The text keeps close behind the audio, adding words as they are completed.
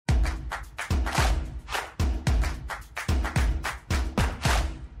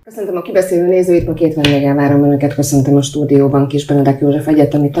Köszöntöm a kibeszélő nézőit, ma két vendéggel várom önöket, köszöntöm a stúdióban Kis Benedek József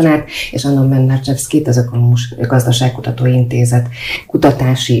egyetemi tanárt és Anna Bednarczewskit, az Ökonomus Gazdaságkutatói Intézet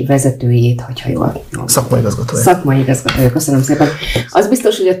kutatási vezetőjét, hogyha jól. Szakmai igazgatója. Szakmai igazgatója, köszönöm szépen. Az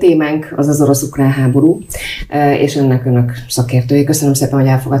biztos, hogy a témánk az orosz-ukrán háború, és ennek önök szakértői. Köszönöm szépen, hogy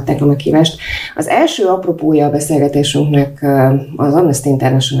elfogadták a meghívást. Az első apropója a beszélgetésünknek az Amnesty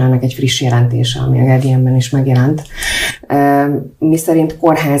Internationalnek egy friss jelentése, ami a Guardianben is megjelent, miszerint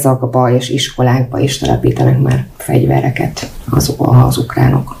kórházakba és iskolákba is telepítenek már fegyvereket az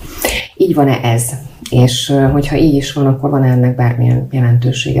ukránok. Így van-e ez? És hogyha így is van, akkor van ennek bármilyen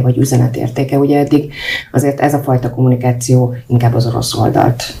jelentősége vagy üzenetértéke? Ugye eddig azért ez a fajta kommunikáció inkább az orosz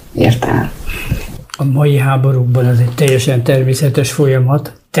oldalt ért el. A mai háborúkban ez egy teljesen természetes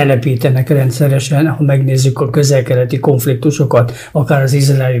folyamat. Telepítenek rendszeresen, ha megnézzük a közel-keleti konfliktusokat, akár az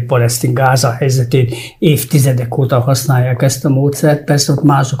izraeli-palesztin Gáza helyzetét, évtizedek óta használják ezt a módszert, persze ott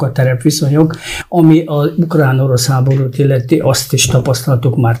mások a terepviszonyok. Ami az ukrán-orosz háborút illeti, azt is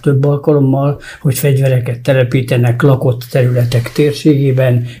tapasztaltuk már több alkalommal, hogy fegyvereket telepítenek lakott területek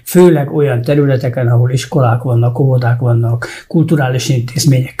térségében, főleg olyan területeken, ahol iskolák vannak, óvodák vannak, kulturális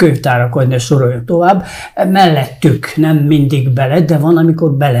intézmények, könyvtárak, vagy ne soroljon tovább. Mellettük nem mindig bele, de van,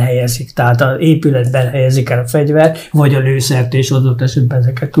 amikor belehelyezik, tehát az épület belehelyezik el a fegyvert, vagy a lőszert, és adott esetben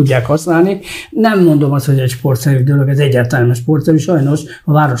ezeket tudják használni. Nem mondom azt, hogy egy sportszerű dolog, ez egyáltalán nem sportszerű, sajnos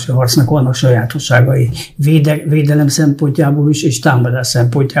a városi harcnak vannak sajátosságai. Védelem szempontjából is, és támadás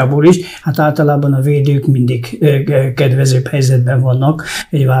szempontjából is. Hát általában a védők mindig kedvezőbb helyzetben vannak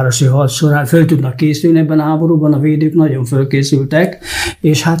egy városi harc során. Föl tudnak készülni ebben a háborúban, a védők nagyon fölkészültek,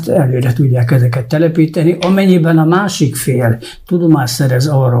 és hát előre tudják ezeket telepíteni. Amennyiben a másik fél tudomást szerez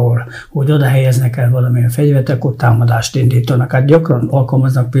arról, hogy oda helyeznek el valamilyen fegyvert, akkor támadást indítanak. Hát gyakran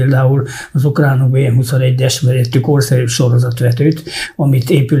alkalmaznak például az ukránok BM-21-es méretű korszerű sorozatvetőt, amit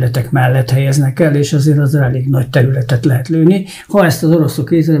épületek mellett helyeznek el, és azért az elég nagy területet lehet lőni. Ha ezt az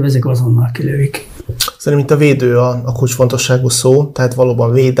oroszok észrevezik, azonnal kilőik. Szerintem itt a védő a kulcsfontosságú szó, tehát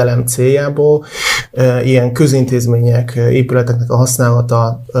valóban védelem céljából ilyen közintézmények, épületeknek a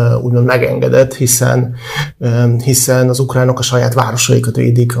használata úgymond megengedett, hiszen az ukránok a saját városaikat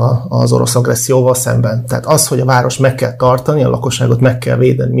védik az orosz agresszióval szemben. Tehát az, hogy a város meg kell tartani, a lakosságot meg kell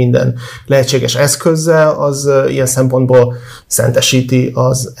védeni minden lehetséges eszközzel, az ilyen szempontból szentesíti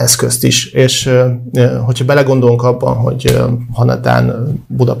az eszközt is. És hogyha belegondolunk abban, hogy Hanatán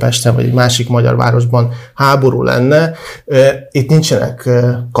Budapesten vagy egy másik magyar városban háború lenne, itt nincsenek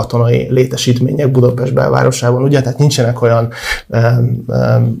katonai létesítmények Budapest belvárosában, ugye? Tehát nincsenek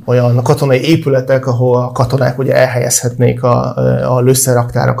olyan katonai épületek, ahol a katonák ugye elhelyezhetnék a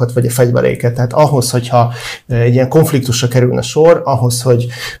lőszerraktárakat vagy a fegyveréket. Tehát ahhoz, hogyha egy ilyen konfliktusra kerülne sor, ahhoz, hogy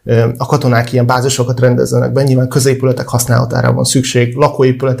a katonák ilyen bázisokat rendezzenek be, nyilván középületek használatára van szükség,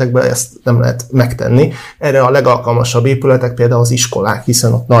 lakóépületekben ezt nem lehet megtenni. Erre a legalkalmasabb épületek például az iskolák,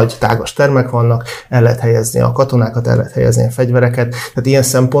 hiszen ott nagy tágas termek vannak, el lehet helyezni a katonákat, el lehet helyezni a fegyvereket. Tehát ilyen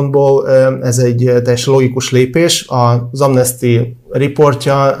szempontból ez egy teljesen logikus lépés. Az Amnesty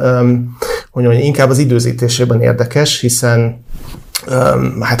riportja, hogy mondjam, inkább az időzítésében érdekes, hiszen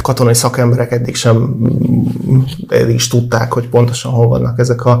hát katonai szakemberek eddig is tudták, hogy pontosan hol vannak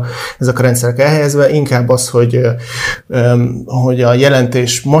ezek a rendszerek elhelyezve. Inkább az, hogy a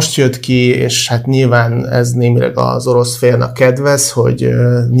jelentés most jött ki, és hát nyilván ez némileg az orosz félnek kedvez, hogy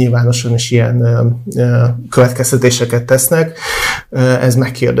nyilvánosan is ilyen következtetéseket tesznek. Ez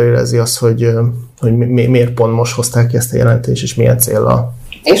megkérdőjelezi azt, hogy miért pont most hozták ki ezt a jelentést, és milyen céllal.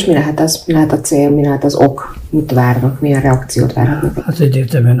 És mi lehet az? Mi lehet a cél? Mi lehet az ok? Mit várnak? Milyen reakciót várhatnak? Hát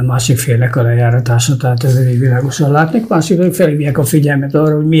egyértelműen a másik félnek a lejáratása, tehát ez elég világosan látni. Másik felhívják a figyelmet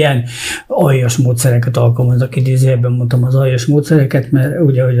arra, hogy milyen aljas módszereket alkalmaznak. Idézőjelben mondtam az aljas módszereket, mert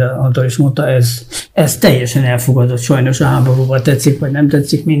ugye, ahogy Antal is mondta, ez teljesen elfogadott sajnos a háborúban, tetszik vagy nem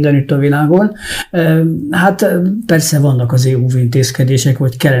tetszik mindenütt a világon. Hát persze vannak az EU intézkedések,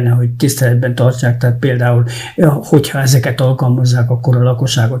 vagy kellene, hogy tiszteletben tartsák, tehát például, hogyha ezeket alkalmazzák, akkor a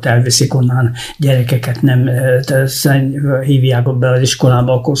lakosságot elviszik onnan, gyerekeket nem hívják be az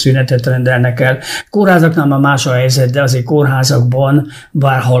iskolába, akkor szünetet rendelnek el. Kórházaknál már más a helyzet, de azért kórházakban,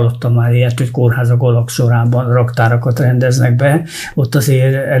 bár hallottam már ilyet, hogy kórházak alak sorában raktárakat rendeznek be, ott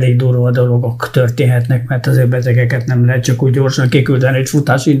azért elég durva dolgok történhetnek, mert azért betegeket nem lehet csak úgy gyorsan kiküldeni, hogy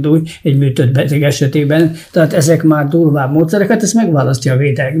futás indulj egy műtött beteg esetében. Tehát ezek már durvább módszereket, ezt megválasztja a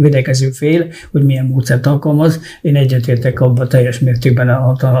védekező fél, hogy milyen módszert alkalmaz. Én egyetértek abban teljes mértékben,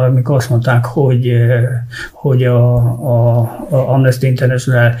 amikor azt mondták, hogy a Amnesty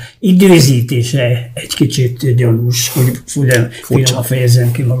International időzítése egy kicsit gyanús, hogy finoman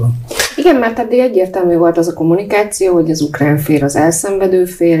fejezzem ki magam. Igen, mert eddig egyértelmű volt az a kommunikáció, hogy az ukrán fél az elszenvedő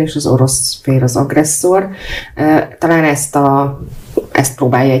fél, és az orosz fél az agresszor. Talán ezt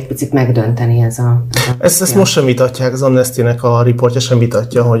próbálja egy picit megdönteni Ezt most sem vitatják, az Amnesty-nek a riportja sem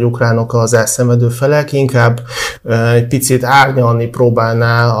vitatja, hogy ukránok az elszenvedő felek, inkább egy picit árnyalni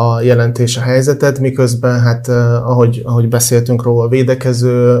próbálná a jelentés a helyzetet, miközben hát ahogy beszéltünk róla, a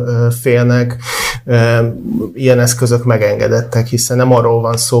védekező félnek ilyen eszközök megengedettek, hiszen nem arról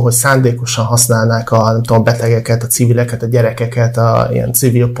van szó, hogy szándékosan használnák a betegeket, a civileket, a gyerekeket, ilyen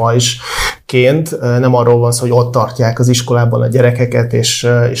civil pajzsként, nem arról van szó, hogy ott tartják az iskolában a gyerekeket,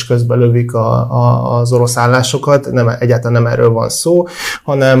 és közben lövik az orosz állásokat, egyáltalán nem erről van szó,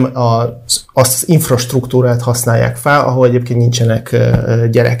 hanem az infrastruktúrát használják fel, ahol egyébként nincsenek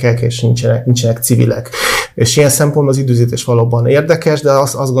gyerekek, és nincsenek civilek. És ilyen szempontból az időzítés valóban érdekes, de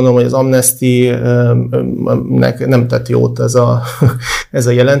azt gondolom, hogy az Amnesty-nek nem tett jót ez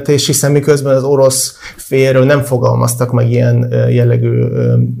a jelentés, hiszen miközben az orosz félről nem fogalmaztak meg ilyen jellegű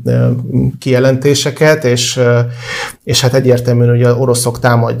kijelentéseket, és hát egyértelműen, hogy az oroszok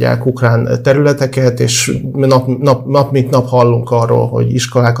támadják ukrán területeket, és nap mint nap hallunk arról, hogy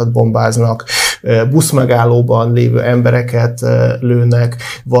iskolákat bombáznak, buszmegállóban lévő embereket lőnek,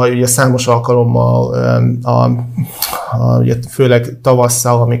 vagy ugye számos alkalommal ugye főleg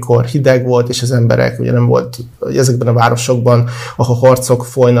tavasszal, amikor hideg volt, és az emberek ugye nem volt ezekben a városokban, ahol harcok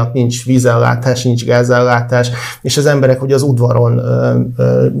folynak, nincs vízellátás, nincs gázellátás, és az emberek ugye az udvaron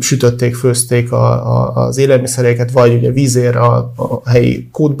sütötték, főzték az élelmiszereket, vagy ugye vízért a helyi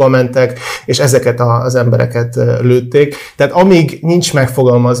kútba mentek, és ezeket az embereket lőtték. Tehát amíg nincs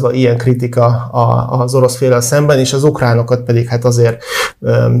megfogalmazva ilyen kritika az orosz féllel szemben, és az ukránokat pedig hát azért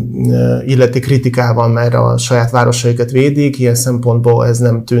illeti kritikával, mert a saját városaikat védik, ilyen szempontból ez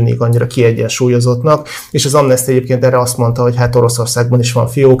nem tűnik annyira kiegyensúlyozottnak, és az Amnesty egyébként erre azt mondta, hogy hát Oroszországban is van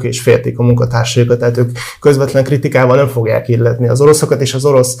fiók, és féltik a munkatársaikat, tehát ők közvetlen kritikával nem fogják illetni az oroszokat, és az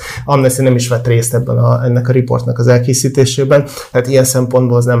orosz Amnesty nem is vett részt ennek a riportnak az elkészítésében, tehát ilyen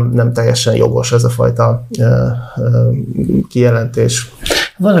szempontból az nem teljesen jogos ez a fajta kijelentés.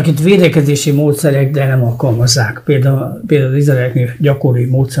 Vannak itt védekezési módszerek, de nem alkalmazzák. Például az izraelieknél gyakori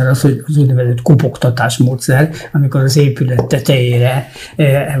módszer az, hogy az úgynevezett kopogtatás módszer, amikor az épület tetejére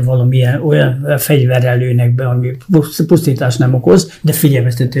valamilyen olyan fegyverrel lőnek be, ami pusztítást nem okoz, de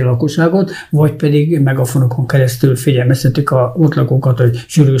figyelmezteti a lakosságot, vagy pedig megafonokon keresztül figyelmeztetik a ott lakókat, hogy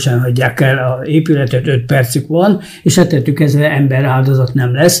sürgősen hagyják el az épületet, 5 percük van, és ettettük ezzel ember áldozat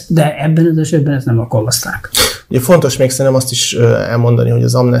nem lesz, de ebben az esetben ezt nem alkalmazták. Ugye fontos még szerintem azt is elmondani, hogy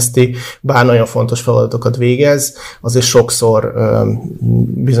az Amnesty bár nagyon fontos feladatokat végez, azért sokszor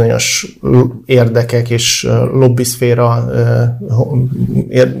bizonyos érdekek és lobbiszféra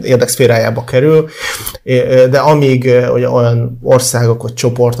érdekszférájába kerül, de amíg olyan országok vagy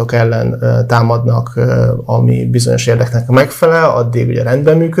csoportok ellen támadnak, ami bizonyos érdeknek megfelel, addig ugye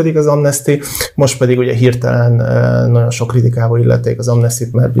rendben működik az Amnesty, most pedig ugye hirtelen nagyon sok kritikával illették az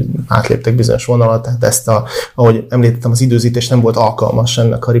Amnestyt, mert átléptek bizonyos vonalat, tehát ezt ahogy említettem, az időzítés nem volt alkalmas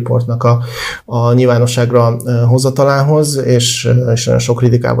ennek a riportnak a nyilvánosságra hozatalához, és nagyon sok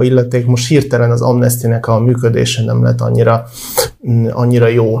kritikával illették. Most hirtelen az Amnestynek a működése nem lett annyira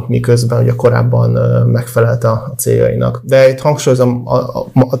jó, miközben ugye korábban megfelelt a céljainak. De itt hangsúlyozom,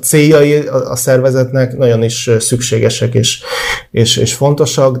 a céljai a szervezetnek nagyon is szükségesek és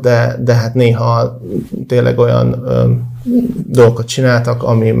fontosak, de hát néha tényleg olyan dolgokat csináltak,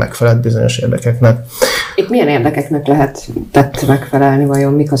 ami megfelelt bizonyos érdekeknek. Itt milyen érdekeknek lehetett megfelelni,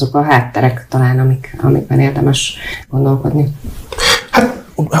 vajon mik azok a hátterek talán, amikben érdemes gondolkodni?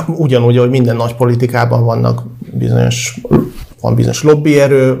 Hát ugyanúgy, hogy minden nagy politikában van bizonyos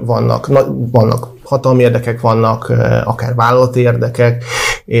lobbyerő, vannak hatalmi érdekek, vannak akár vállalati érdekek,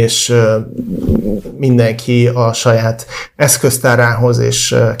 és mindenki a saját eszköztárához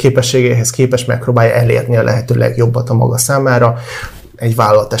és képességéhez képest megpróbálja elérni a lehető legjobbat a maga számára. Egy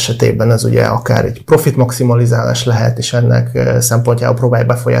vállalat esetében ez ugye akár egy profit maximalizálás lehet, és ennek szempontjából próbálja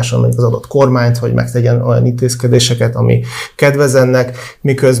befolyásolni az adott kormányt, hogy megtegyen olyan intézkedéseket, ami kedvez ennek,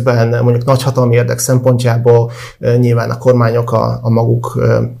 miközben mondjuk nagyhatalmi érdek szempontjából nyilván a kormányok a maguk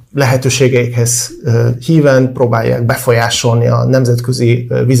lehetőségeikhez híven próbálják befolyásolni a nemzetközi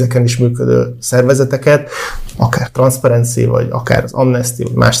vizeken is működő szervezeteket, akár Transparency, vagy akár az Amnesty,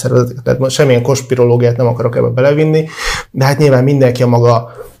 vagy más szervezeteket, tehát semmilyen konspirológiát nem akarok ebbe belevinni, de hát nyilván mindenki a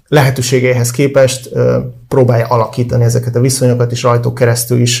maga lehetőségeihez képest próbálja alakítani ezeket a viszonyokat, és rajtuk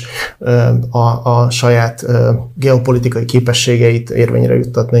keresztül is a saját geopolitikai képességeit érvényre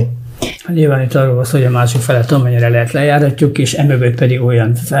juttatni. Nyilván itt arról van szó, hogy a másik felet amennyire lehet lejáratjuk, és emögött pedig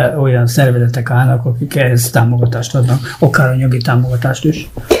olyan szervezetek állnak, akik ehhez támogatást adnak, akár anyagi támogatást is.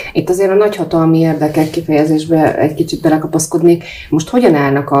 Itt azért a nagyhatalmi érdekek kifejezésbe egy kicsit belekapaszkodnék. Most hogyan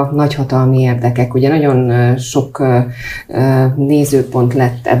állnak a nagyhatalmi érdekek? Ugye nagyon sok nézőpont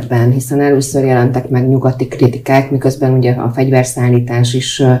lett ebben, hiszen először jelentek meg nyugati kritikák, miközben ugye a fegyverszállítás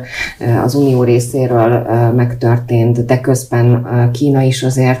is az Unió részéről megtörtént, de közben Kína is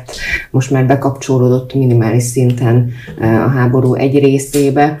azért most már bekapcsolódott minimális szinten a háború egy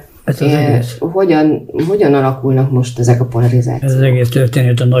részébe. Hogyan alakulnak most ezek a polarizációk? Ez az egész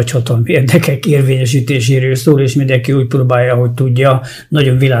történet a nagyhatalmi érdekek érvényesítéséről szól, és mindenki úgy próbálja, hogy tudja,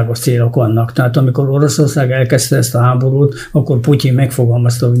 nagyon világos célok vannak. Tehát amikor Oroszország elkezdte ezt a háborút, akkor Putyin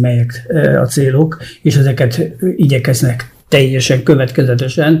megfogalmazta, hogy melyek a célok, és ezeket igyekeznek teljesen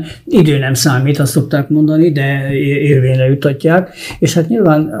következetesen. Idő nem számít, azt szokták mondani, de érvényre jutatják. És hát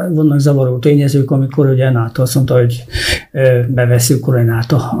nyilván vannak zavaró tényezők, amikor ugye a NATO azt mondta, hogy beveszi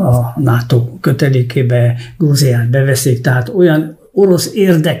Ukrajnát a NATO kötelékébe, Grúziát beveszik, tehát olyan orosz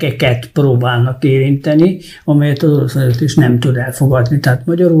érdekeket próbálnak érinteni, amelyet az orosz vezetés nem tud elfogadni. Tehát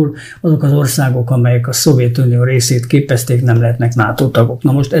magyarul azok az országok, amelyek a Szovjetunió részét képezték, nem lehetnek NATO tagok.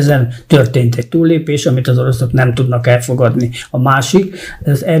 Na most ezen történt egy túllépés, amit az oroszok nem tudnak elfogadni. A másik,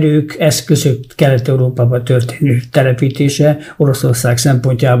 az erők, eszközök Kelet-Európában történő telepítése Oroszország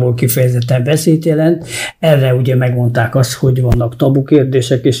szempontjából kifejezetten veszélyt jelent. Erre ugye megmondták azt, hogy vannak tabu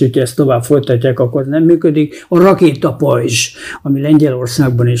kérdések, és hogyha ezt tovább folytatják, akkor nem működik. A rakétapajzs, ami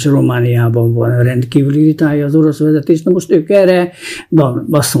Lengyelországban és Romániában van, rendkívül irritálja az orosz vezetést. Na most ők erre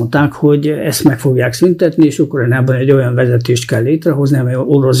azt mondták, hogy ezt meg fogják szüntetni, és Ukrajnában egy olyan vezetést kell létrehozni, amely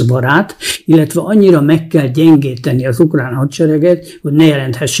orosz barát, illetve annyira meg kell gyengíteni az ukrán hadsereget, hogy ne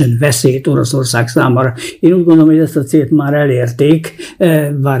jelenthessen veszélyt Oroszország számára. Én úgy gondolom, hogy ezt a célt már elérték,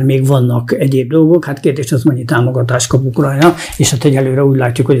 bár még vannak egyéb dolgok. Hát kérdés az, mennyi támogatást kap Ukrajna, és hát egyelőre úgy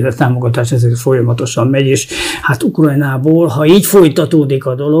látjuk, hogy ez a támogatás ezért folyamatosan megy, és hát Ukrajnából, ha így folytatódik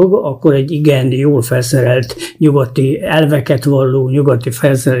a dolog, akkor egy igen jól felszerelt nyugati elveket valló, nyugati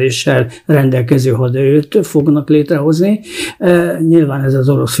felszereléssel rendelkező haderőt fognak létrehozni. Nyilván ez az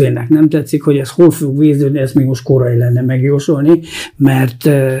orosz félnek nem tetszik, hogy ez hol fog végződni, ezt még most korai lenne megjósolni, mert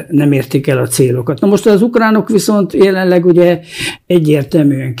nem érték el a célokat. Na most az ukránok viszont jelenleg ugye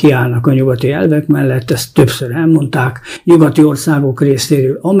egyértelműen kiállnak a nyugati elvek mellett, ezt többször elmondták, nyugati országok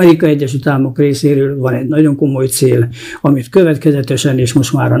részéről, Amerikai Egyesült Államok részéről van egy nagyon komoly cél, amit következetesen, és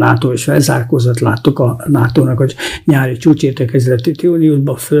most már a NATO is felzárkózott, láttuk a NATO-nak a nyári csúcsértekezletét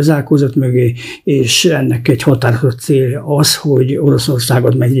júniusban, felzárkózott mögé, és ennek egy határozott célja az, hogy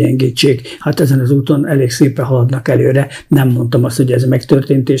Oroszországot meggyengítsék. Hát ezen az úton elég szépen haladnak előre. Nem mondtam azt, hogy ez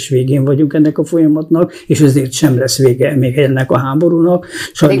megtörtént, és végén vagyunk ennek a folyamatnak, és ezért sem lesz vége még ennek a háborúnak.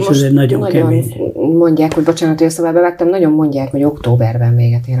 Sajnos ez egy nagyon kemény. Mondják, hogy bocsánat, hogy ezt bevágtam, nagyon mondják, hogy októberben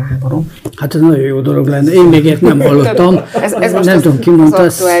véget ér a háború. Hát ez nagyon jó dolog lenne. Én még ilyet nem hallottam. Ez most nem tudom, ki mondta,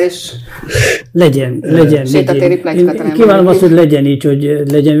 az aktuális legyen. Kívánom azt, hogy legyen így, hogy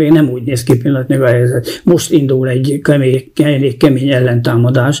legyen, még nem úgy néz ki pillanatnyilag a helyzet. Most indul egy kemény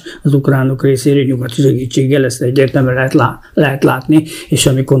ellentámadás az ukránok részéről, nyugati segítséggel, ezt egyértelműen lehet látni, és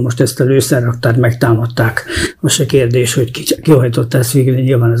amikor most ezt a lőszerraktárt megtámadták, most a kérdés, hogy ki hajtotta ezt végül,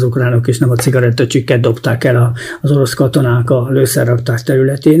 nyilván az ukránok, és nem a cigarettacsikket dobták el az orosz katonák a lőszerraktár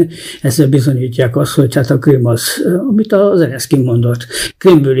területén. Ezzel bizonyítják azt, hogy hát a Krím az, amit az Zelenszkij mondott,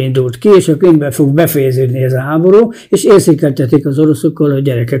 Krimből indult ki, és a Krimben fog befejeződni ez a háború, és érzékeltetik az oroszokkal, hogy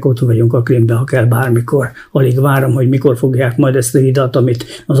gyerekek, ott vagyunk a Krimben, ha kell bármikor. Alig várom, hogy mikor fogják majd ezt a hidat,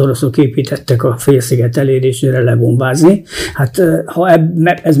 amit az oroszok építettek a félsziget elérésére lebombázni. Hát ha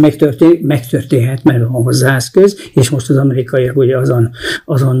ez megtörténhet, mert van hozzá eszköz, és most az amerikaiak ugye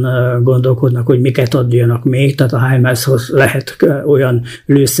azon gondolkodnak, hogy miket adjanak még, tehát a HIMARS-hoz lehet olyan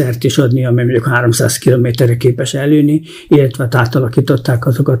lőszert is adni, ami mondjuk 300 kilométerre képes előni, illetve átalakították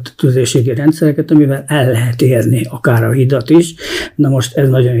azokat a tüzérségi rendszereket, amivel el lehet érni akár a hidat is. Na most ez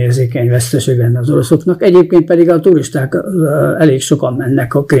nagyon érzékeny veszteség lenne az oroszoknak. Egyébként pedig a turisták elég sokan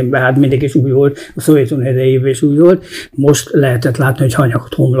mennek a Krimbe, hát mindig is úgy volt, a Szovjetunió idejében is úgy volt. Most lehetett látni, hogy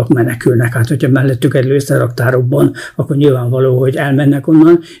hanyagot homlok menekülnek. Hát, hogyha mellettük egy lőszerraktárokban, akkor nyilvánvaló, hogy elmennek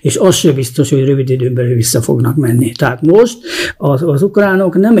onnan, és az sem biztos, hogy rövid időn belül vissza fognak menni. Tehát most az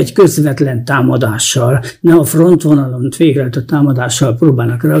ukránok nem egy közvetlen támadással, nem a frontvonalon végrehajtott támadással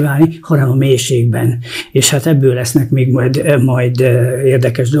próbálnak reagálni, hanem a mélységben. És hát ebből lesznek még majd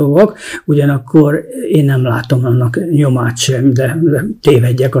érdekes dolgok. Ugyanakkor én nem látom annak nyomát sem, de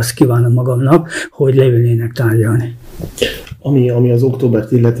tévedjek, azt kívánom magamnak, hogy leülnének tárgyalni. Ami az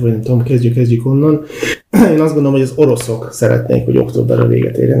októbert illetve, vagy nem tudom, kezdjük onnan. én azt gondolom, hogy az oroszok szeretnék, hogy októberre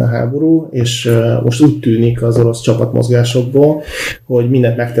véget érjen a háború, és most úgy tűnik az orosz csapatmozgásokból, hogy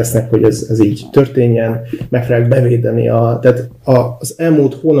mindent megtesznek, hogy ez így történjen, meg fogják bevédeni tehát az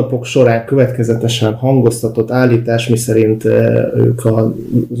elmúlt hónapok során következetesen hangoztatott állítás, miszerint ők az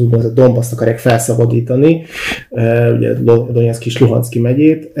úgynevezett Donbaszt akarják felszabadítani, ugye Donetszki és Luhanszki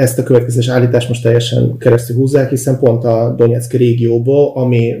megyét. Ezt a következetes állítást most teljesen keresztül húzzák, hiszen pont a Donetszki régióból,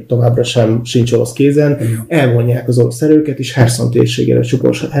 ami továbbra sem sincs orosz kézen, elvonják az orosz erőket, és Herszon térségére,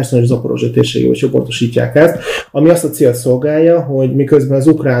 Herszon és Zaporozsja térségére csoportosítják ezt, ami azt a célt szolgálja, hogy miközben az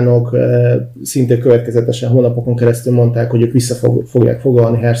ukránok szinte következetesen hónapokon keresztül mondták, hogy ők fogják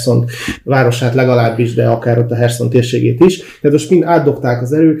foglalni Herszon városát legalábbis, de akár ott a Herszon térségét is. Tehát most mind átdobták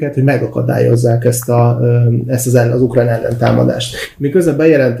az erőket, hogy megakadályozzák ezt az ukrán ellentámadást. Miközben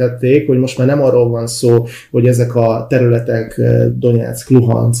bejelentették, hogy most már nem arról van szó, hogy ezek a területek Donetszk,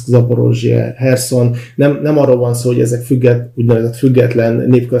 Luhanszk, Zaporozsja, Herszon, nem arról van szó, hogy ezek úgynevezett független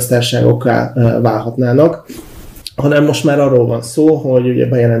népköztárságokká válhatnának, hanem most már arról van szó, hogy ugye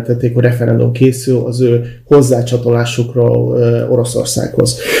bejelentették, hogy referendum készül az ő hozzácsatolásukról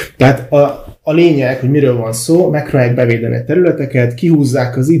Oroszországhoz. Tehát a lényeg, hogy miről van szó, megpróbálják bevédeni a területeket,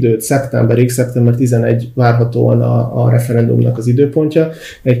 kihúzzák az időt szeptember 11 várhatóan a referendumnak az időpontja.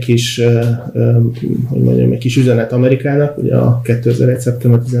 Egy kis üzenet Amerikának, ugye a 2001.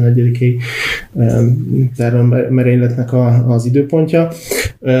 szeptember 11-i tervmerényletnek az időpontja.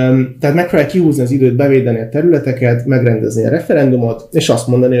 Tehát megpróbálják kihúzni az időt, bevédeni a területeket, megrendezni a referendumot, és azt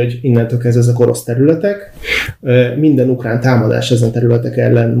mondani, hogy innentől kezdve ezek orosz területek. Minden ukrán támadás ezen területek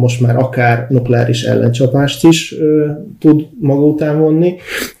ellen most már akár nukleáris ellencsapást is tud maga után vonni,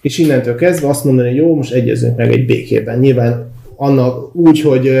 és innentől kezdve azt mondani, hogy jó, most egyezünk meg egy békében. Nyilván annak úgy,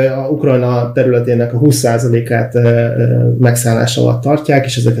 hogy a Ukrajna területének a 20%-át megszállás alatt tartják,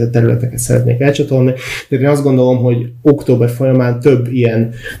 és ezeket a területeket szeretnék elcsatolni. Tehát én azt gondolom, hogy október folyamán több ilyen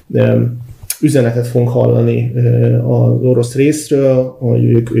üzenetet fogunk hallani az orosz részről, hogy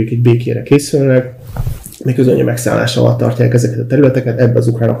ők egy békére készülnek, miközben a megszállás alatt tartják ezeket a területeket, ebbe az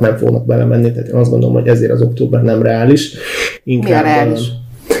ukránok nem fognak belemenni, tehát én azt gondolom, hogy ezért az október nem reális. Inkább reális?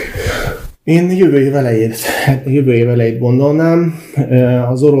 Én jövő év elejét gondolnám.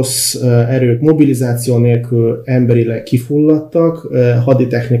 Az orosz erők mobilizáció nélkül emberileg kifulladtak,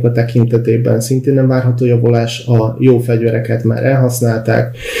 haditechnika tekintetében szintén nem várható javulás, a jó fegyvereket már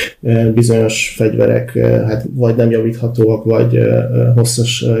elhasználták, bizonyos fegyverek vagy nem javíthatóak, vagy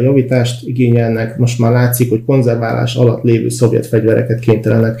hosszas javítást igényelnek. Most már látszik, hogy konzerválás alatt lévő szovjet fegyvereket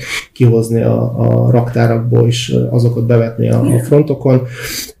kénytelenek kihozni a raktárakból, és azokat bevetni a frontokon.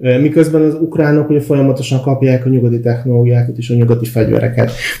 Miközben az ukránok ugye folyamatosan kapják a nyugati technológiákat és a nyugati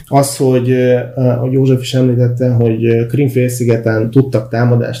fegyvereket. Az, hogy József is említette, hogy Krím-félszigeten tudtak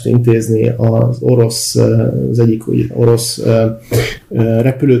támadást intézni az egyik orosz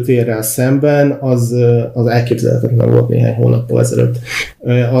repülőtérrel szemben, az elképzelhetetlen volt néhány hónappal ezelőtt.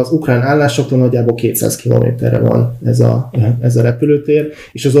 Az ukrán állásoktól nagyjából 200 kilométerre van ez a repülőtér,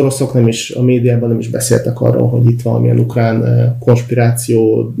 és az oroszok a médiában nem is beszéltek arról, hogy itt valamilyen ukrán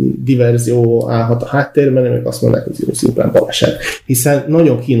konspiráció, diverzió állhat a háttérben, mert azt mondják, hogy ez ukrán baleset. Hiszen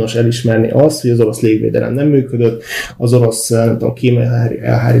nagyon kínos elismerni azt, hogy az orosz légvédelem nem működött, az orosz kémiai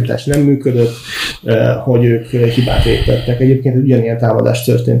elhárítás nem működött, hogy ők hibát vétettek. Egyébként ugyanilyen támadás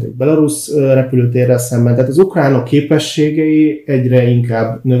történt Belarus repülőtérrel szemben, tehát az ukránok képességei egyre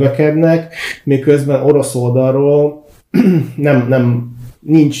inkább növekednek, miközben orosz oldalról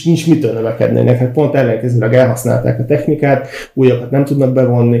nincs mitől növekednének, pont ellenkezőleg elhasználták a technikát, újakat nem tudnak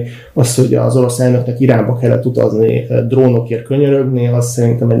bevonni, az, hogy az orosz elnöknek Iránba kellett utazni, drónokért könyörögni, az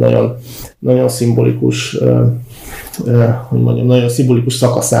szerintem egy nagyon, nagyon szimbolikus nagyon szimbolikus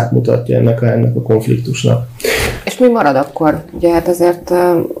szakaszát mutatja ennek a konfliktusnak. És mi marad akkor? Ugye hát azért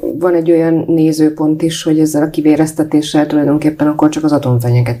van egy olyan nézőpont is, hogy ezzel a kivéreztetéssel tulajdonképpen akkor csak az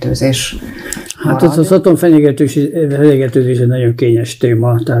atomfenyegetőzés marad. Hát az atomfenyegetőzés egy nagyon kényes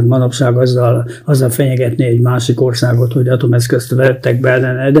téma, tehát manapság azzal fenyegetni egy másik országot, hogy atomeszközt vettek be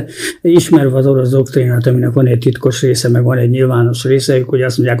ellene, de ismerve az orosz doktrinát, aminek van egy titkos része, meg van egy nyilvános része, hogy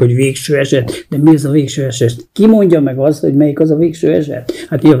azt mondják, hogy végső eset, de mi az a végső eset? Ki mondja meg azt, hogy melyik az a végső eset?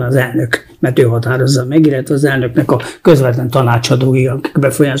 Hát nyilván az elnök, mert ő határozza meg, illetve az elnöknek a közvetlen tanácsadói, akik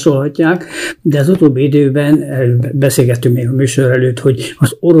befolyásolhatják, de az utóbbi időben beszélgettünk még a műsor előtt, hogy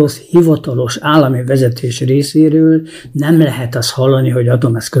az orosz hivatalos állami vezetés részéről nem lehet azt hallani, hogy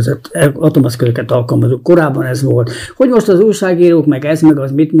atomeszközöket alkalmazunk. Korábban ez volt. Hogy most az újságírók meg ez meg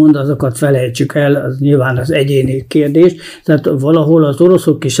az mit mond, azokat felejtsük el, az nyilván az egyéni kérdés. Tehát valahol az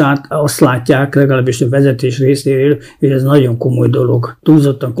oroszok is azt látják, legalábbis a vezetés részéről, hogy ez nagyon komoly dolog,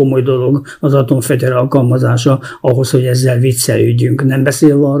 túlzottan komoly dolog az atomfegyver alkalmazása ahhoz, hogy ezzel viccelődjünk. Nem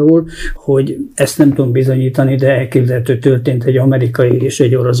beszélve arról, hogy ezt nem tudom bizonyítani, de elképzelhető történt egy amerikai és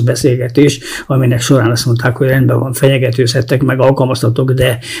egy orosz beszélgetés, aminek során azt mondták, hogy rendben van, fenyegetőzhettek, meg alkalmazhatok,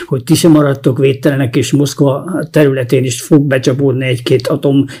 de hogy ti sem maradtok védtelenek, és Moszkva területén is fog becsapódni egy-két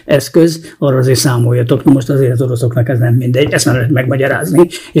atomeszköz, arra azért számoljatok. Na most azért az oroszoknak ez nem mindegy, ezt nem lehet megmagyarázni,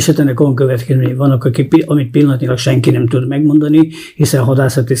 és hát ennek olyan következményei vannak, amit pillanatnyilag senki nem tud megmondani, hiszen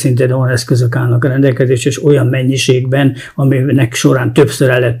hadászati szinten olyan eszközök állnak a rendelkezésre, és olyan mennyiségben, aminek során többször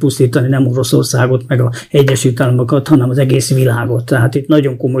el lehet pusztítani nem Oroszországot, meg az Egyesült Államokat, hanem az egész világot. Tehát itt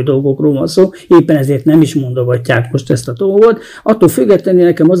nagyon komoly dolgokról van szó, éppen ezért nem is mondogatják most ezt a dolgot. Attól függetlenül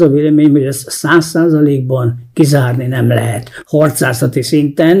nekem az a vélemény, hogy ezt 100%-ban kizárni nem lehet harcászati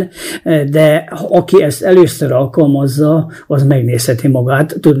szinten, de aki ezt először alkalmazza, az megnézheti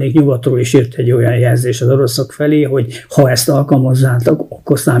magát. Tudnék, nyugatról is írt egy olyan jelzés az oroszok felé, hogy ha ezt alkalmazzátok,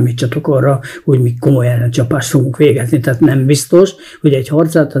 akkor számítsatok arra, hogy mi komoly ellencsapást fogunk végezni. Tehát nem biztos, hogy egy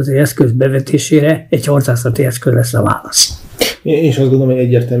harcászati eszköz bevetésére egy harcászati eszköz lesz a válasz. Én is azt gondolom, hogy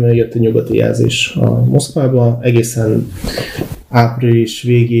egyértelműen jött a nyugati jelzés a Moszkvába. Egészen április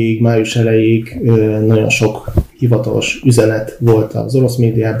végéig, május elejéig nagyon sok hivatalos üzenet volt az orosz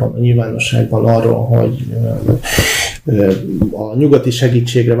médiában, a nyilvánosságban arról, hogy a nyugati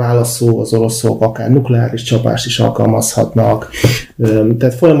segítségre válaszul az oroszok akár nukleáris csapást is alkalmazhatnak.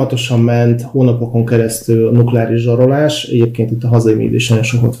 Tehát folyamatosan ment hónapokon keresztül a nukleáris zsarolás. Egyébként itt a hazai média is nagyon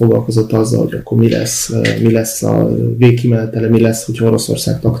sokat foglalkozott azzal, hogy akkor mi lesz a végkimenetele, mi lesz, hogy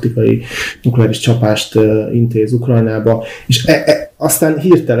Oroszország taktikai nukleáris csapást intéz Ukrajnába. És aztán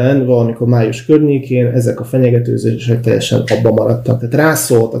hirtelen, valamikor május környékén ezek a fenyegetőzések teljesen abba maradtak. Tehát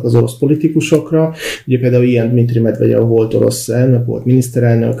rászóltak az orosz politikusokra. Ugye például ilyen Dmitri Medvegyev volt orosz elnök, volt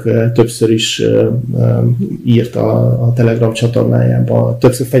miniszterelnök, többször is írt a Telegram csatornájában,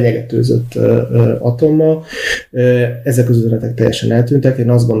 többször fenyegetőzött atommal. Ezek az üzenetek teljesen eltűntek. Én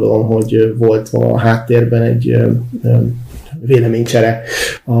azt gondolom, hogy volt a háttérben egy véleménycsere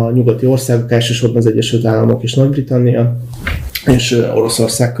a nyugati országok, elsősorban az Egyesült Államok és Nagy-Britannia és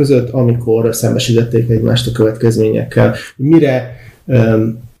Oroszország között, amikor szembesítették egymást a következményekkel.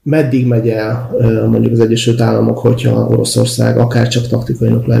 Meddig megy el mondjuk az Egyesült Államok, hogyha Oroszország akár csak taktikai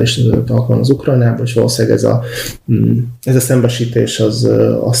nukleáris eszközt alkalmaz Ukrajnába, és valószínűleg ez a szembesítés azt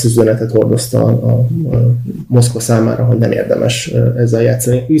az üzenetet hordozta a Moszkva számára, hogy nem érdemes ezzel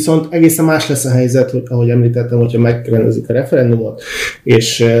játszani. Viszont egészen más lesz a helyzet, hogy, ahogy említettem, hogyha megrendezik a referendumot,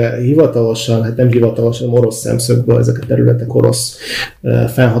 és hivatalosan, hát nem hivatalosan, orosz szemszögből ezek a területek orosz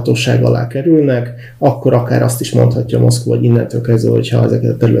fennhatóság alá kerülnek, akkor akár azt is mondhatja Moszkva, hogy innentől kezdve, hogyha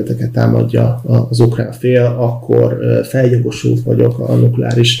ezeket a területeket támadja az ukrán fél, akkor feljogosult vagyok a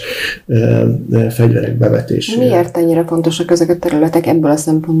nukleáris fegyverek bevetésére. Miért ennyire fontosak ezek a területek ebből a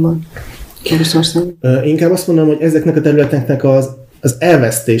szempontból? Inkább azt mondom, hogy ezeknek a területeknek az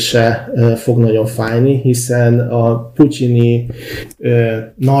elvesztése fog nagyon fájni, hiszen a putyini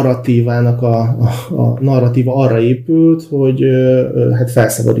narratívának a narratíva arra épült, hogy hát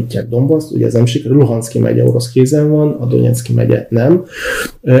felszabadítják Donbaszt, ugye ez nem sikerül, Luhanszki megye orosz kézen van, a Donetszki megye nem.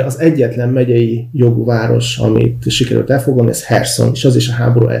 Az egyetlen megyei jogú város, amit sikerült elfoglalni, ez Herson, és az is a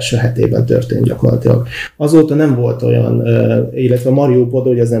háború első hetében történt gyakorlatilag. Azóta nem volt olyan, illetve Mariupol,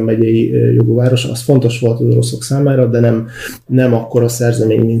 hogy az nem megyei jogú város, az fontos volt az oroszok számára, de nem akkora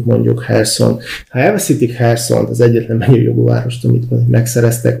szerzemény, mint mondjuk Herson. Ha elveszítik Hersont, az egyetlen megyei jogú várost, amit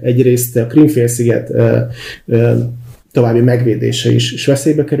megszereztek, egyrészt a Krím-félsziget további megvédése is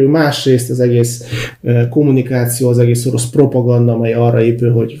veszélybe kerül. Másrészt az egész kommunikáció, az egész orosz propaganda, amely arra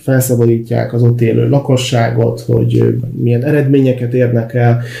épül, hogy felszabadítják az ott élő lakosságot, hogy milyen eredményeket érnek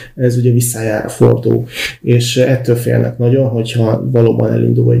el, ez ugye visszájára fordul. És ettől félnek nagyon, hogyha valóban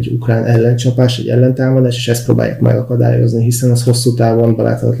elindul egy ukrán ellencsapás, egy ellentámadás, és ezt próbálják megakadályozni, hiszen az hosszú távon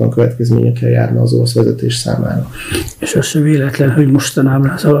beláthatatlan következményekkel járna az orosz vezetés számára. És az sem véletlen, hogy mostanában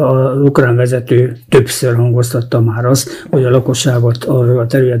az ukrán vezető többször hangoztatta már azt, az, hogy a lakosságot arra a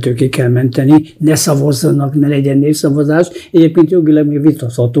területről ki kell menteni, ne szavazzanak, ne legyen népszavazás. Egyébként jogilag még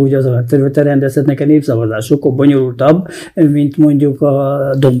vitatható, hogy azon a területen rendezhetnek-e népszavazás, sokkal bonyolultabb, mint mondjuk a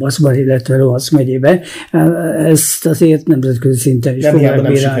Donbassban, illetve Luhanszk megyében. Ezt azért nemzetközi szinten is fogják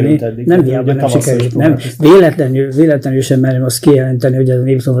bírálni. Nem hiába nem sikerült. Nem. Véletlenül sem merem azt kijelenteni, hogy ez a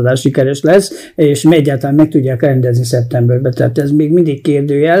népszavazás sikeres lesz, és egyáltalán meg tudják rendezni szeptemberben. Tehát ez még mindig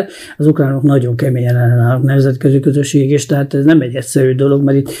kérdőjel. Az ukránok nagyon keményen ellenállnak nemzetközi közösség, és tehát ez nem egy egyszerű dolog,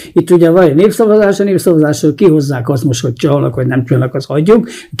 mert itt ugye van egy népszavazás, a népszavazásról kihozzák azt most, hogy csalnak, vagy nem csalnak, azt hagyjuk,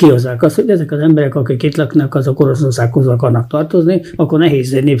 kihozzák azt, hogy ezek az emberek, akik itt laknak, azok Oroszországhoz akarnak tartozni, akkor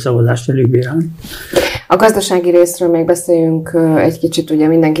nehéz egy népszavazást előbírálni. A gazdasági részről még beszéljünk egy kicsit, ugye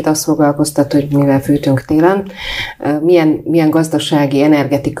mindenkit azt foglalkoztat, hogy mivel fűtünk télen, milyen gazdasági,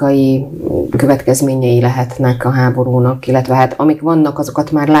 energetikai következményei lehetnek a háborúnak, illetve hát amik vannak,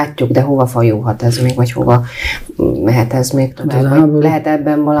 azokat már látjuk, de hova fajulhat ez még, vagy hova mehet ez még tovább? Lehet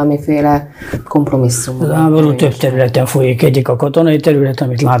ebben valamiféle kompromisszum? Az háború több területen folyik. Egyik a katonai terület,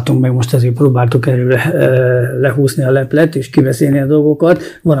 amit látunk, meg most azért próbáltuk erről lehúzni a leplet és kibeszélni a dolgokat.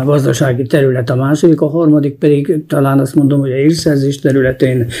 Van a gazdasági terület a második, a harmadik pedig talán azt mondom, hogy a hírszerzés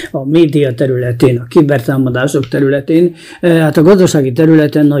területén, a média területén, a kibertámadások területén. Hát a gazdasági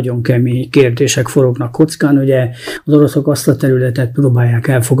területen nagyon kemény kérdések forognak kockán. Ugye az oroszok azt a területet próbálják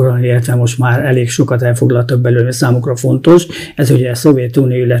elfoglalni, illetve most már elég sokat elfoglaltak belőle, számukra fontos. Ez ugye a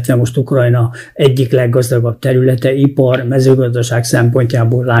Szovjetunió, illetve most Ukrajna egyik leggazdagabb területe, ipar, mezőgazdaság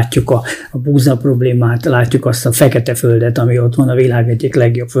szempontjából látjuk a búza problémát, látjuk azt a fekete földet, ami ott van, a világ egyik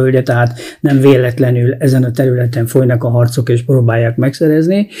legjobb földje, tehát nem véletlenül ezen a területen folynak a harcok és próbálják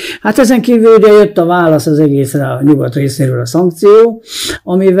megszerezni. Hát ezen kívül ugye jött a válasz az egészre a nyugat részéről a szankció,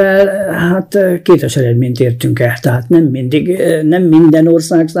 amivel hát kétes eredményt értünk el. Tehát nem minden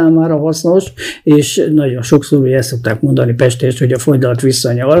ország számára hasznos, és nagyon sokszor ugye ezt szokták mondani Pestést, hogy a fagylalt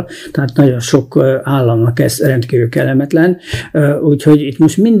visszanyal, tehát nagyon sok államnak ez rendkívül kellemetlen. Úgyhogy itt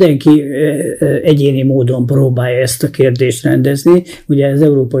most mindenki egyéni módon próbálja ezt a kérdést rendezni. Ugye az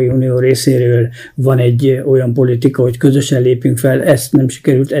Európai Unió részéről van egy olyan politika, hogy közösen lépünk fel, ezt nem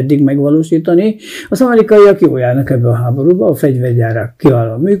sikerült eddig megvalósítani. Az amerikaiak jól járnak ebbe a háborúba, a fegyvergyárak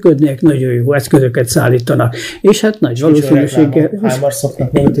kiválóan működnek, nagyon jó eszközöket szállítanak, és hát nagy valószínűséggel...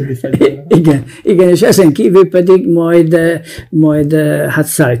 Igen, és ezen kívül pedig majd hát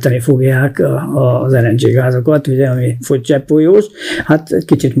szállítani fogják az LNG gázokat, ugye, ami fogycseppfolyós, hát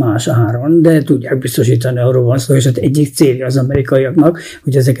kicsit más áron, de tudják biztosítani, arról van szó, és hát egyik célja az amerikaiaknak,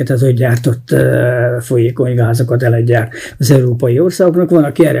 hogy ezeket az gyártott folyékony gázokat eladják az európai országoknak. Van,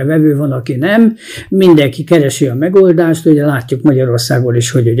 aki erre vevő, van, aki nem. Mindenki keresi a megoldást, ugye látjuk Magyarországon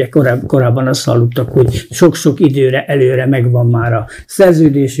is, hogy ugye korábban azt hallottak, hogy sok-sok időre előre megvan már a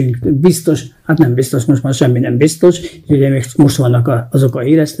szerződésünk, biztos, hát nem biztos, most már semmi nem biztos, ugye még most vannak azok a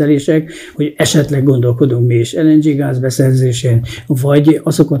híresztelések, hogy esetleg gondolkodunk mi is LNG gázbeszerzésén, vagy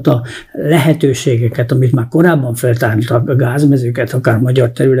azokat a lehetőségeket, amit már korábban feltártak a gázmezőket, akár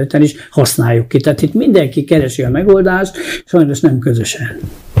magyar területen is, használjuk ki. Tehát itt mindenki keresi a megoldást, sajnos nem közösen.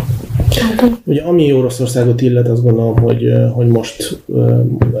 Ugye ami Oroszországot illet, azt gondolom, hogy most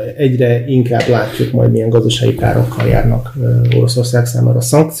egyre inkább látjuk majd milyen gazdasági károkkal járnak Oroszország számára a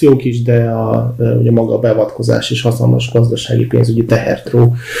szankciók is, de ugye maga a beavatkozás és hatalmas gazdasági pénzügyi tehert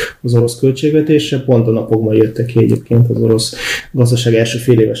ró az orosz költségvetésre. Pont a napokban jöttek ki egyébként az orosz gazdaság első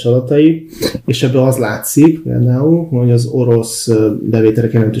féléves adatai, és ebből az látszik például, hogy az orosz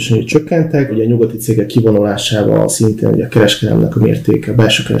bevételek jelentősen csökkentek, ugye a nyugati cégek kivonulásával szintén ugye a kereskedelemnek a mértéke, a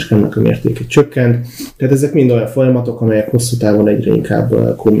belső kereskedelemnek a mértéke csökkent. Tehát ezek mind olyan folyamatok, amelyek hosszú távon egyre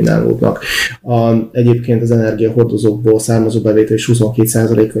inkább kulminálódnak. Egyébként az energiahordozókból származó bevétel is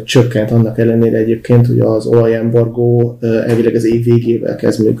 22%-ra csökkent, annak ellenére egyébként, hogy az olajembargó elvileg az év végével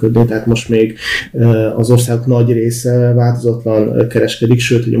kezd működni, tehát most még az országok nagy része változatlan kereskedik,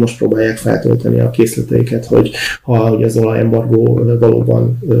 sőt, ugye most próbálják feltölteni a készleteiket, hogy ha ugye az olajembargó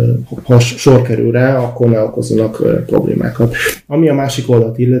valóban ha sor kerül rá, akkor ne okozzanak problémákat. Ami a másik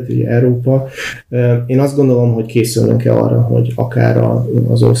oldalt illeti, ugye Európa, én azt gondolom, hogy készülnünk-e arra, hogy akár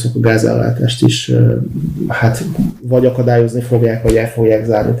az oroszok a gázellátást is hát vagy akadályozni fogják, vagy el fogják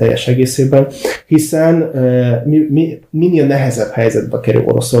zárni teljes egészében, hiszen minél nehezebb helyzetbe kerül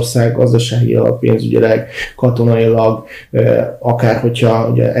Oroszország gazdaságilag, pénzügyileg, katonailag, akár hogyha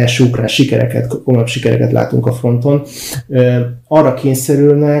ugye első ukrán komolyabb sikereket látunk a fronton, arra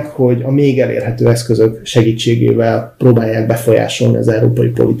kényszerülnek, hogy a még elérhető eszközök segítségével próbálják befolyásolni az európai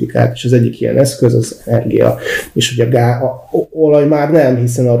politikát, politikát, és az egyik ilyen eszköz az energia. És ugye olaj már nem,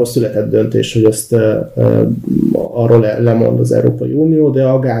 hiszen arról született döntés, hogy azt arról lemond az Európai Unió, de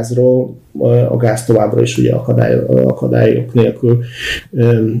a gáz továbbra is ugye akadályok nélkül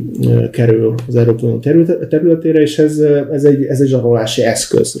kerül az Európai Unió területére, és ez egy zsarolási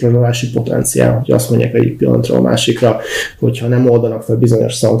eszköz, zsarolási potenciál, hogy azt mondják egyik pillanatra a másikra, hogyha nem oldanak fel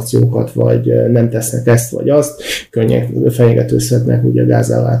bizonyos szankciókat, vagy nem tesznek ezt vagy azt, könnyen fenyegetőzhetnek ugye a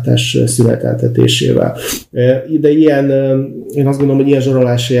gázellátás szüneteltetésével. De én azt gondolom, hogy ilyen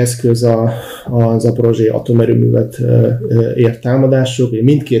zsarolási eszköz a Zaporozsé atomerőművet ért támadások,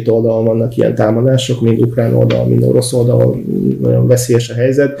 mindkét oldalon vannak ilyen támadások, mind ukrán oldal, mind orosz oldalon nagyon veszélyes a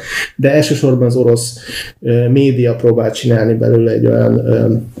helyzet, de elsősorban az orosz média próbál csinálni belőle egy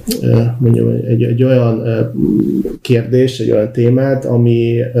olyan kérdést, egy olyan témát,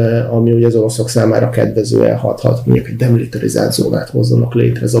 ami ugye az oroszok számára kedvezően hathat, mondjuk egy demilitarizált zónát hozzanak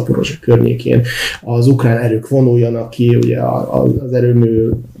létre Zaporozsé környékén, az ukrán erők vonuljanak ki ugye az erőmű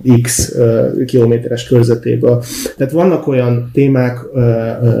X kilométeres körzetéből. Tehát vannak olyan témák,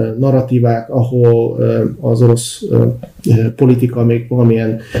 narratívák, ahol az orosz politika még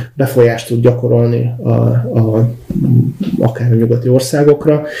valamilyen befolyást tud gyakorolni akár a nyugati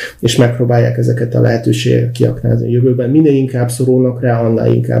országokra, és megpróbálják ezeket a lehetőségeket kiaknázni a jövőben. Minél inkább szorulnak rá,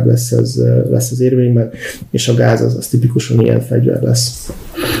 annál inkább lesz az érvényben, és a gáz az tipikusan ilyen fegyver lesz.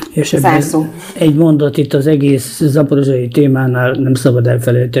 És egy mondat itt az egész zaporozsai témánál nem szabad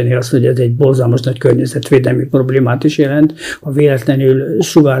elfelejteni azt, hogy ez egy borzalmas nagy környezetvédelmi problémát is jelent. Ha véletlenül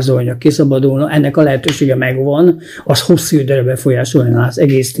sugárzóanyag kiszabadulna, ennek a lehetősége megvan, az hosszú időre befolyásolná az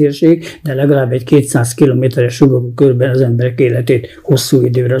egész térség, de legalább egy 200 kilométeres sugarú körben az emberek életét hosszú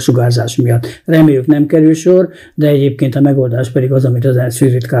időre a sugárzás miatt. Reméljük nem kerül sor, de egyébként a megoldás pedig az, amit az ENSZ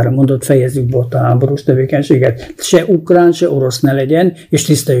főtitkára mondott, fejezzük be ott a háborús tevékenységet. Se ukrán, se orosz ne legyen, és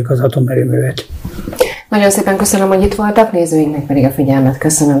tiszteljük az atomerőművet. Nagyon szépen köszönöm, hogy itt voltak, nézőinknek pedig a figyelmet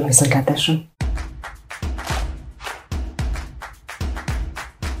köszönöm, viszontlátásra.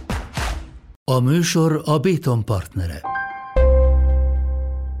 A műsor a Béton partnere.